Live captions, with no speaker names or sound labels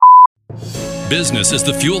Business is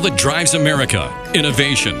the fuel that drives America.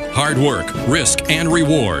 Innovation, hard work, risk, and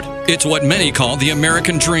reward. It's what many call the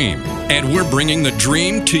American dream. And we're bringing the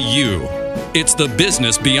dream to you. It's the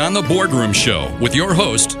Business Beyond the Boardroom Show with your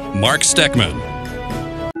host, Mark Steckman.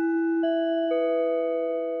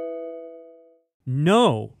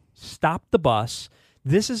 No, stop the bus.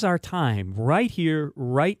 This is our time right here,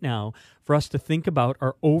 right now, for us to think about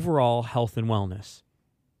our overall health and wellness.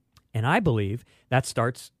 And I believe that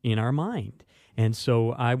starts in our mind. And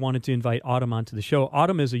so I wanted to invite Autumn onto the show.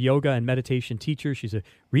 Autumn is a yoga and meditation teacher. She's a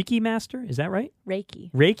Reiki master. Is that right?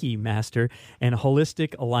 Reiki master and a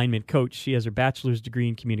holistic alignment coach. She has her bachelor's degree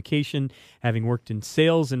in communication, having worked in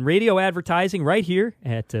sales and radio advertising right here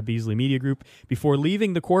at Beasley Media Group. Before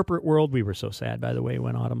leaving the corporate world, we were so sad, by the way,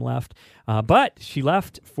 when Autumn left. But she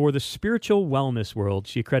left for the spiritual wellness world.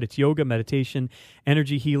 She accredits yoga, meditation,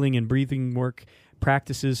 energy healing, and breathing work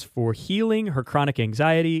practices for healing her chronic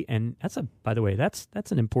anxiety, and that's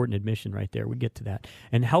an important admission right there. We get to that.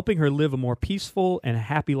 And helping her live a more peaceful and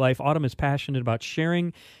happy life. Autumn is passionate about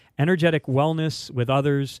sharing energetic wellness with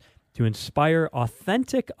others to inspire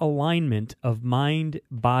authentic alignment of mind,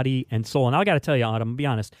 body, and soul. And I got to tell you, Autumn, be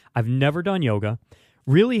honest, I've never done yoga,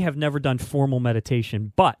 really have never done formal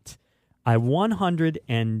meditation, but I 100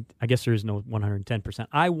 and I guess there is no 110%.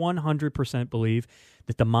 I 100% believe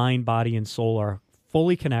that the mind, body, and soul are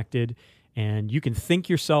fully connected, and you can think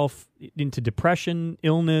yourself into depression,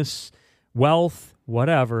 illness, wealth,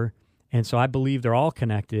 whatever. And so I believe they're all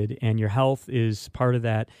connected, and your health is part of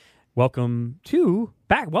that. Welcome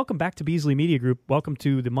back to Beasley Media Group. Welcome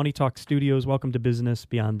to the Money Talk Studios. Welcome to Business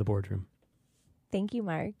Beyond the Boardroom. Thank you,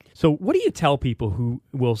 Mark. So what do you tell people who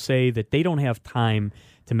will say that they don't have time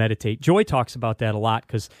to meditate? Joy talks about that a lot,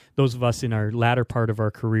 because those of us in our latter part of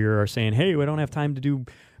our career are saying, hey, we don't have time to do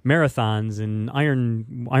marathons and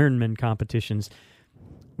Ironman competitions.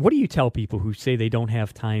 What do you tell people who say they don't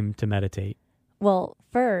have time to meditate? Well,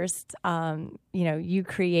 first, you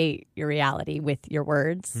create your reality with your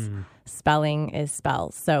words. Spelling is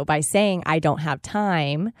spells. So by saying I don't have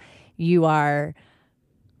time, you are,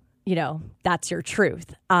 that's your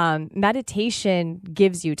truth. Meditation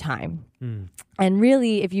gives you time. And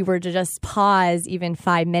really, if you were to just pause even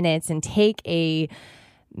 5 minutes and take a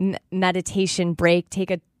meditation break, take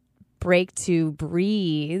a break to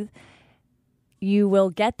breathe, you will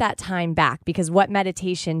get that time back, because what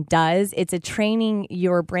meditation does, it's a training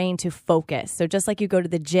your brain to focus. So just like you go to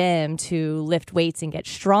the gym to lift weights and get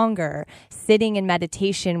stronger, sitting in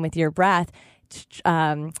meditation with your breath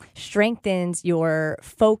strengthens your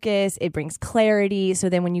focus. It brings clarity. So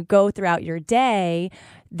then when you go throughout your day,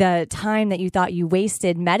 the time that you thought you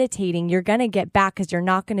wasted meditating, you're going to get back, because you're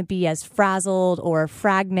not going to be as frazzled or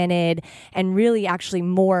fragmented, and really actually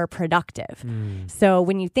more productive. So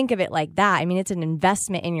when you think of it like that, I mean, it's an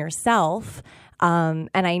investment in yourself. You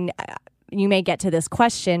may get to this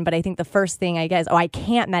question, but I think the first thing I guess, I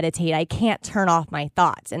can't meditate. I can't turn off my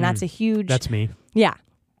thoughts. And that's a huge... That's me. Yeah.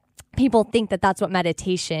 People think that that's what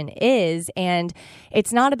meditation is, and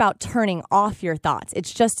it's not about turning off your thoughts.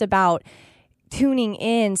 It's just about tuning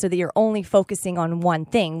in so that you're only focusing on one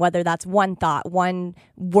thing, whether that's one thought, one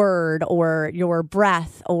word, or your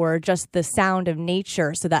breath, or just the sound of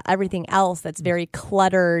nature, so that everything else that's very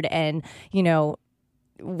cluttered and,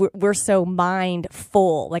 we're so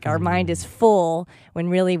mindful, like our mind is full, when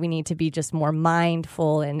really we need to be just more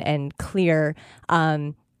mindful and clear.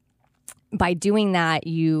 By doing that,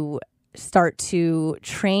 you start to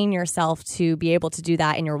train yourself to be able to do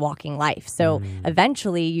that in your walking life. So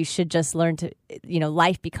eventually you should just learn to,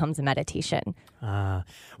 life becomes a meditation.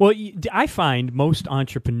 Well, I find most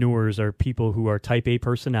entrepreneurs are people who are type A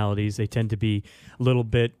personalities. They tend to be a little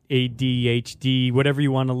bit ADHD, whatever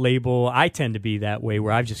you want to label. I tend to be that way,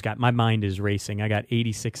 where I've just got, my mind is racing. I got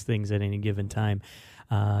 86 things at any given time.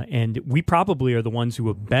 And we probably are the ones who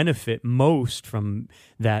will benefit most from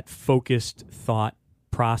that focused thought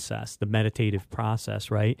process, the meditative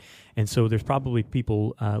process, right? And so there's probably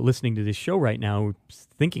people listening to this show right now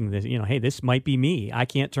thinking that, hey, this might be me. I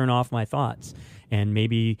can't turn off my thoughts. And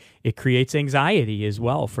maybe it creates anxiety as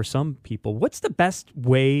well for some people. What's the best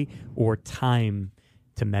way or time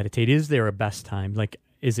to meditate? Is there a best time? Like,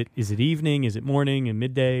 is it evening? Is it morning and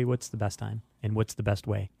midday? What's the best time? And what's the best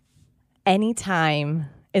way? Anytime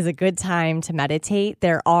is a good time to meditate.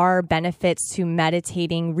 There are benefits to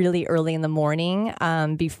meditating really early in the morning,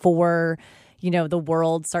 before the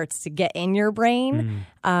world starts to get in your brain.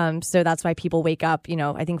 So that's why people wake up,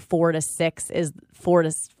 I think 4 to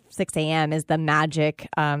 6 a.m. is the magic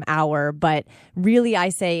hour. But really, I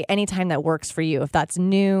say anytime that works for you. If that's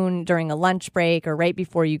noon, during a lunch break, or right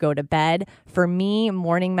before you go to bed. For me,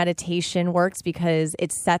 morning meditation works because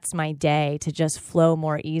it sets my day to just flow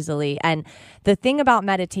more easily. And the thing about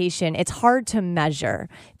meditation, it's hard to measure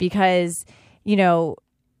because,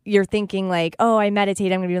 you're thinking like, oh, I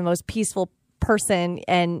meditate, I'm going to be the most peaceful person.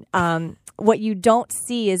 And what you don't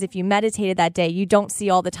see is if you meditated that day, you don't see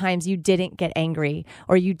all the times you didn't get angry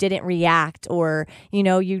or you didn't react or,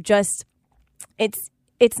 you just,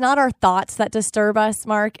 it's not our thoughts that disturb us,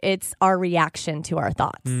 Mark. It's our reaction to our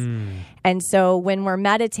thoughts. And so when we're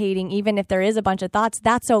meditating, even if there is a bunch of thoughts,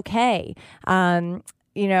 that's okay.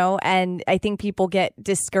 And I think people get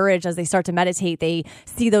discouraged as they start to meditate. They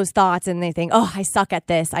see those thoughts and they think, oh, I suck at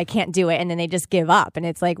this. I can't do it. And then they just give up. And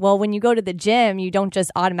it's like, well, when you go to the gym, you don't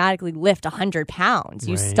just automatically lift 100 pounds.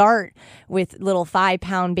 You start with little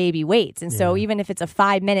 5-pound baby weights. And so even if it's a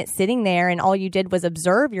 5-minute sitting there and all you did was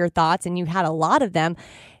observe your thoughts and you had a lot of them,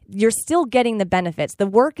 you're still getting the benefits. The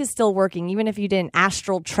work is still working, even if you didn't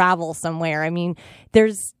astral travel somewhere. I mean,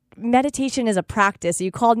 meditation is a practice.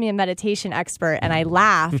 You called me a meditation expert and I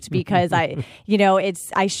laughed because I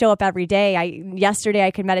show up every day. Yesterday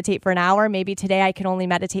I could meditate for an hour. Maybe today I can only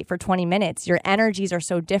meditate for 20 minutes. Your energies are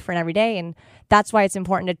so different every day. And that's why it's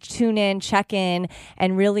important to tune in, check in,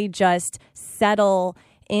 and really just settle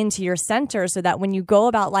into your center so that when you go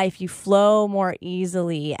about life, you flow more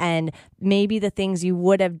easily. And maybe the things you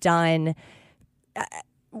would have done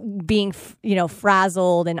being,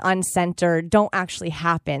 frazzled and uncentered don't actually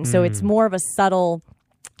happen. So it's more of a subtle,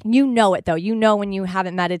 it though. When you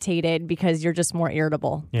haven't meditated because you're just more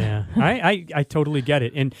irritable. Yeah, I totally get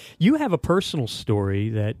it. And you have a personal story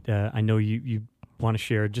that I know you want to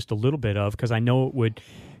share just a little bit of, because I know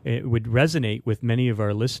it would resonate with many of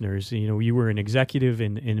our listeners. You were an executive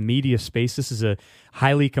in the media space. This is a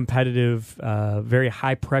highly competitive, very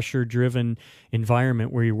high pressure driven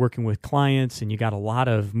environment where you're working with clients and you got a lot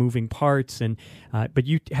of moving parts. And but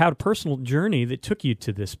you had a personal journey that took you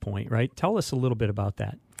to this point, right? Tell us a little bit about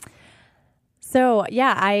that. So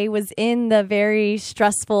yeah, I was in the very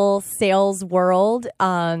stressful sales world.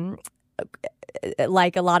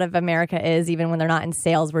 Like a lot of America is, even when they're not in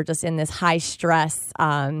sales, we're just in this high stress.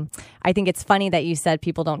 I think it's funny that you said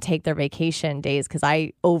people don't take their vacation days because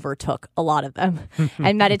I overtook a lot of them.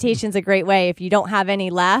 And meditation's a great way. If you don't have any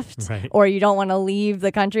left or you don't want to leave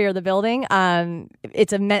the country or the building,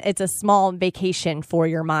 it's a small vacation for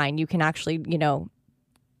your mind. You can actually,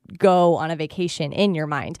 go on a vacation in your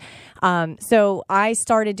mind. So I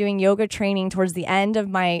started doing yoga training towards the end of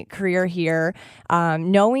my career here,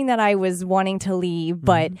 knowing that I was wanting to leave,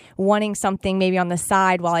 but wanting something maybe on the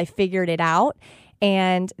side while I figured it out.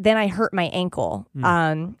 And then I hurt my ankle.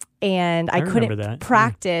 And I couldn't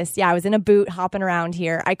practice. I was in a boot hopping around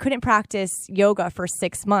here. I couldn't practice yoga for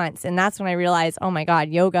 6 months. And that's when I realized, oh my God,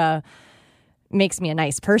 yoga makes me a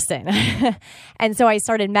nice person. And so I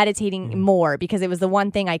started meditating more because it was the one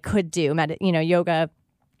thing I could do. Yoga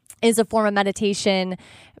is a form of meditation.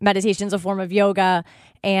 Meditation is a form of yoga.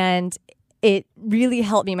 And it really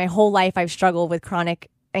helped me. My whole life I've struggled with chronic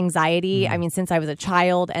anxiety. I mean, since I was a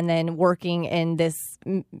child, and then working in this,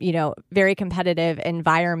 very competitive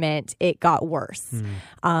environment, it got worse.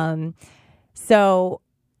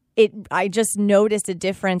 I just noticed a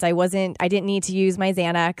difference. I didn't need to use my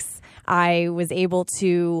Xanax. I was able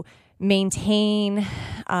to maintain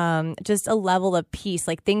just a level of peace.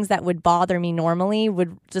 Like things that would bother me normally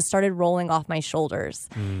would just started rolling off my shoulders.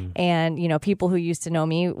 And, people who used to know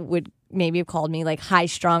me would maybe have called me like high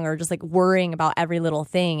strung or just like worrying about every little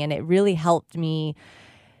thing. And it really helped me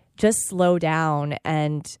just slow down.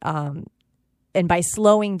 And by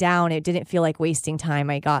slowing down, it didn't feel like wasting time.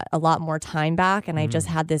 I got a lot more time back, and I just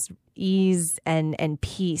had this ease and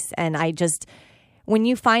peace. And when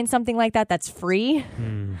you find something like that that's free,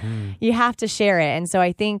 you have to share it. And so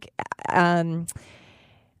I think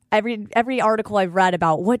every article I've read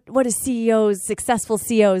about what do successful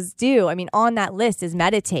CEOs do? I mean, on that list is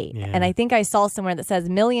meditate. Yeah. And I think I saw somewhere that says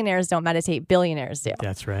millionaires don't meditate, billionaires do.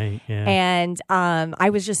 That's right. Yeah. And I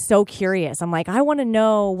was just so curious. I'm like, I want to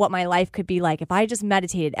know what my life could be like if I just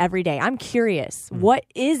meditated every day. I'm curious. What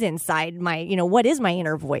is inside my, what is my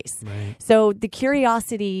inner voice? Right. So the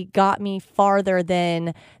curiosity got me farther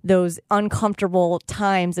than those uncomfortable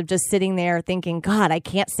times of just sitting there thinking, God, I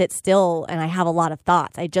can't sit still and I have a lot of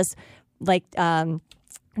thoughts. I just like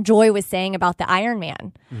Joy was saying about the Iron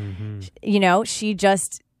Man. She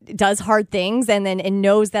just does hard things and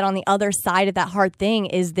knows that on the other side of that hard thing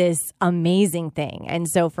is this amazing thing. And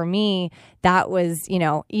so for me, that was,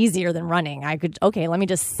 easier than running. I could, let me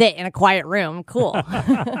just sit in a quiet room. Cool.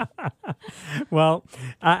 Well,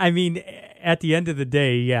 I mean, at the end of the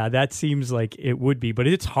day, yeah, that seems like it would be, but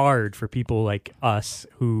it's hard for people like us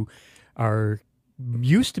who are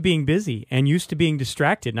used to being busy and used to being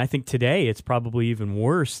distracted. And I think today it's probably even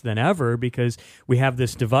worse than ever because we have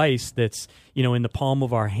this device that's, in the palm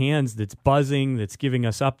of our hands, that's buzzing, that's giving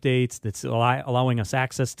us updates, that's allowing us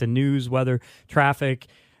access to news, weather, traffic,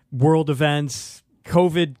 world events,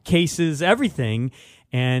 COVID cases, everything.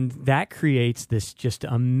 And that creates this just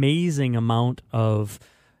amazing amount of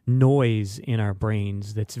noise in our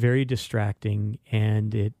brains that's very distracting,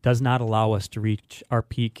 and it does not allow us to reach our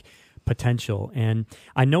peak potential. And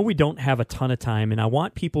I know we don't have a ton of time, and I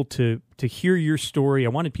want people to hear your story. I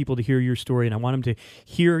wanted people to hear your story, and I want them to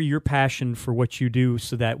hear your passion for what you do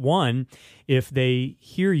so that, one, if they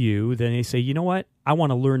hear you, then they say, you know what? I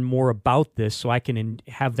want to learn more about this so I can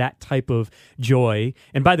have that type of joy.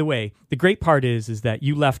 And by the way, the great part is that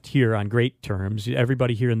you left here on great terms.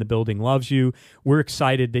 Everybody here in the building loves you. We're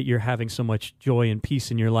excited that you're having so much joy and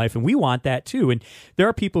peace in your life, and we want that too. And there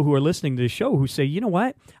are people who are listening to the show who say, you know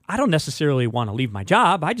what? I don't necessarily want to leave my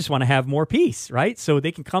job. I just want to have more peace, right? So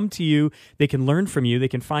they can come to you. They can learn from you. They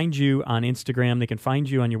can find you on Instagram. They can find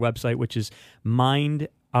you on your website, which is Mind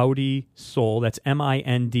Audi Soul. That's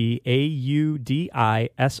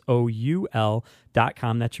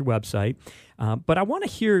MindAudiSoul.com. That's your website. But I want to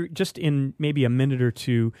hear just in maybe a minute or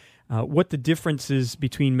two what the difference is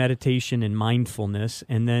between meditation and mindfulness,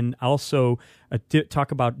 and then also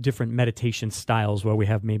talk about different meditation styles while we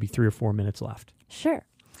have maybe 3 or 4 minutes left. Sure.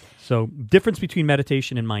 So difference between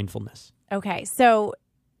meditation and mindfulness. Okay. So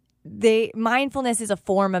the mindfulness is a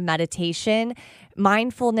form of meditation.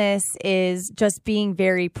 Mindfulness is just being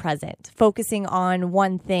very present, focusing on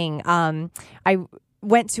one thing. I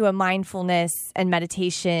went to a mindfulness and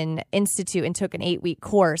meditation institute and took an 8-week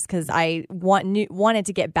course because I wanted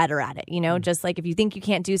to get better at it. Just like if you think you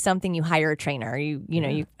can't do something, you hire a trainer,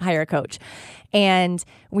 you hire a coach. And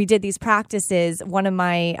we did these practices. One of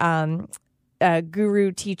my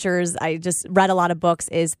guru teachers, I just read a lot of books,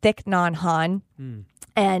 is Thich Nhat Hanh.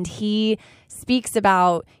 And he speaks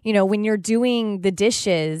about, when you're doing the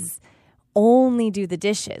dishes, only do the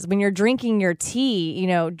dishes. When you're drinking your tea,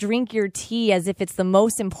 drink your tea as if it's the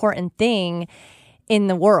most important thing in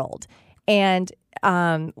the world. And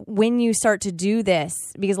when you start to do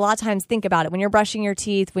this, because a lot of times, think about it, when you're brushing your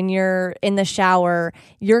teeth, when you're in the shower,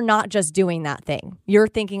 you're not just doing that thing. You're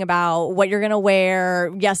thinking about what you're going to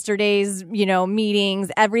wear, yesterday's,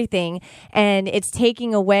 meetings, everything. And it's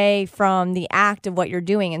taking away from the act of what you're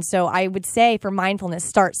doing. And so I would say for mindfulness,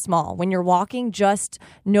 start small. When you're walking, just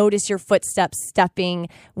notice your footsteps stepping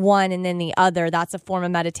one and then the other. That's a form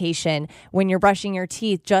of meditation. When you're brushing your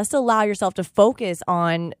teeth, just allow yourself to focus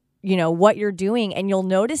on what you're doing, and you'll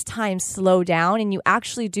notice time slow down, and you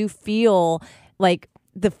actually do feel like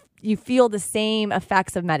you feel the same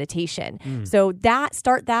effects of meditation. So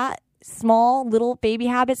start that small little baby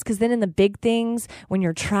habits, because then in the big things, when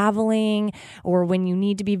you're traveling or when you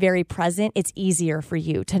need to be very present, it's easier for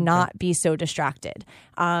you to not be so distracted.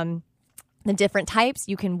 The different types,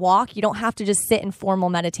 you can walk. You don't have to just sit in formal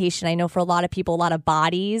meditation. I know for a lot of people, a lot of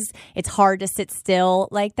bodies, it's hard to sit still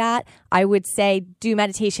like that. I would say do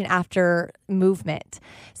meditation after movement.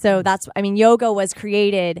 So yoga was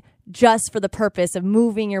created just for the purpose of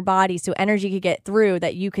moving your body so energy could get through,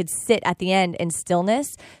 that you could sit at the end in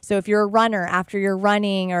stillness. So if you're a runner, after you're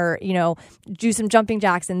running, or, do some jumping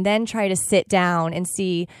jacks and then try to sit down and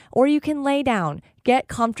see, or you can lay down, get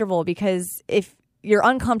comfortable, because if you're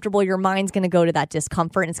uncomfortable, your mind's going to go to that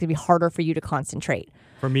discomfort, and it's going to be harder for you to concentrate.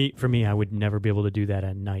 For me, I would never be able to do that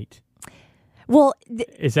at night. Well, do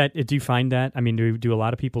you find that? I mean, do a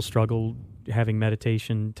lot of people struggle having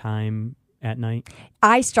meditation time at night?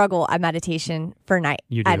 I struggle at meditation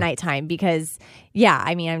at nighttime because,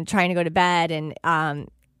 I'm trying to go to bed, and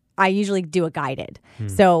I usually do a guided.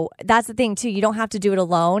 So that's the thing too. You don't have to do it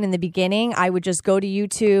alone. In the beginning, I would just go to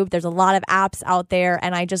YouTube. There's a lot of apps out there,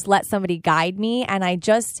 and I just let somebody guide me. And I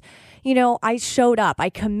just, I showed up. I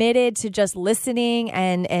committed to just listening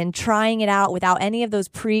and trying it out without any of those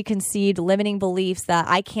preconceived limiting beliefs that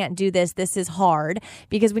I can't do this. This is hard.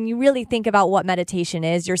 Because when you really think about what meditation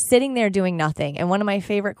is, you're sitting there doing nothing. And one of my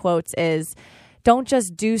favorite quotes is, don't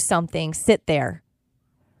just do something, sit there.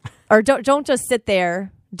 Or don't just sit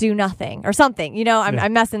there, do nothing, or something.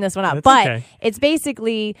 I'm messing this one up. That's but okay. It's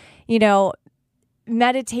basically,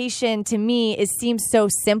 meditation to me seems so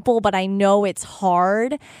simple, but I know it's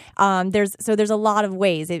hard. There's a lot of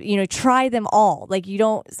ways. Try them all. Like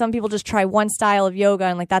some people just try one style of yoga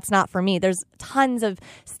and like that's not for me. There's tons of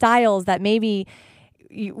styles that maybe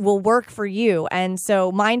will work for you. And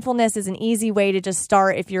so mindfulness is an easy way to just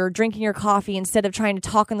start. If you're drinking your coffee, instead of trying to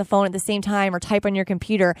talk on the phone at the same time or type on your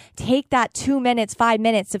computer, take that 2 minutes, 5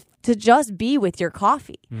 minutes to just be with your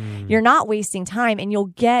coffee. You're not wasting time, and you'll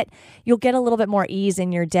get a little bit more ease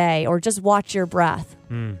in your day, or just watch your breath.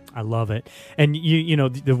 I love it. And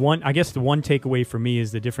the one takeaway for me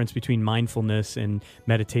is the difference between mindfulness and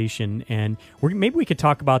meditation. And maybe we could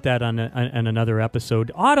talk about that on another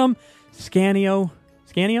episode. Autumn Scanio.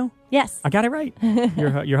 Scanio? Yes. I got it right.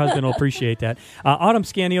 Your husband will appreciate that. Autumn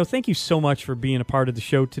Scanio, thank you so much for being a part of the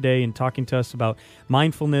show today and talking to us about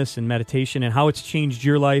mindfulness and meditation and how it's changed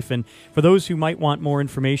your life. And for those who might want more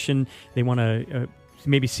information, they want to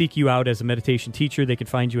maybe seek you out as a meditation teacher, they can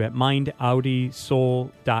find you at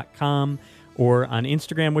mindaudisoul.com or on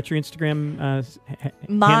Instagram. What's your Instagram handle?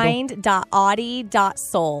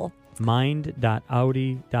 Mind.audi.soul.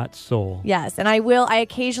 mind.audi.soul. Yes, and I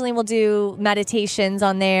occasionally will do meditations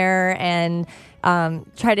on there and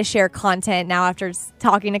try to share content. Now, after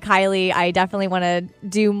talking to Kylie, I definitely want to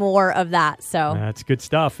do more of that. So that's good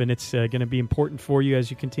stuff, and it's going to be important for you as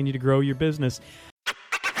you continue to grow your business.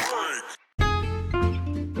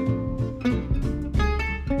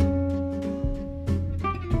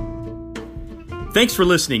 Thanks for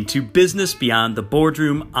listening to Business Beyond the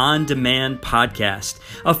Boardroom On Demand podcast,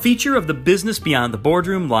 a feature of the Business Beyond the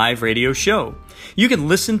Boardroom live radio show. You can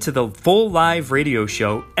listen to the full live radio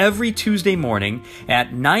show every Tuesday morning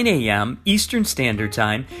at 9 a.m. Eastern Standard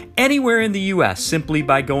Time anywhere in the U.S. simply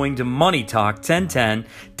by going to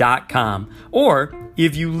moneytalk1010.com. Or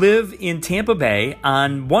if you live in Tampa Bay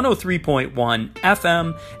on 103.1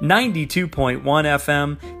 FM, 92.1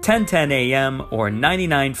 FM, 1010 AM, or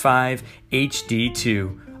 99.5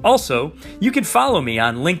 HD2. Also, you can follow me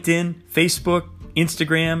on LinkedIn, Facebook,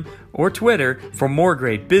 Instagram, or Twitter for more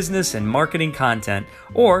great business and marketing content,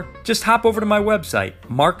 or just hop over to my website,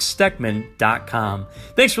 marksteckman.com.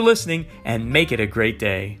 Thanks for listening, and make it a great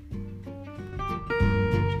day.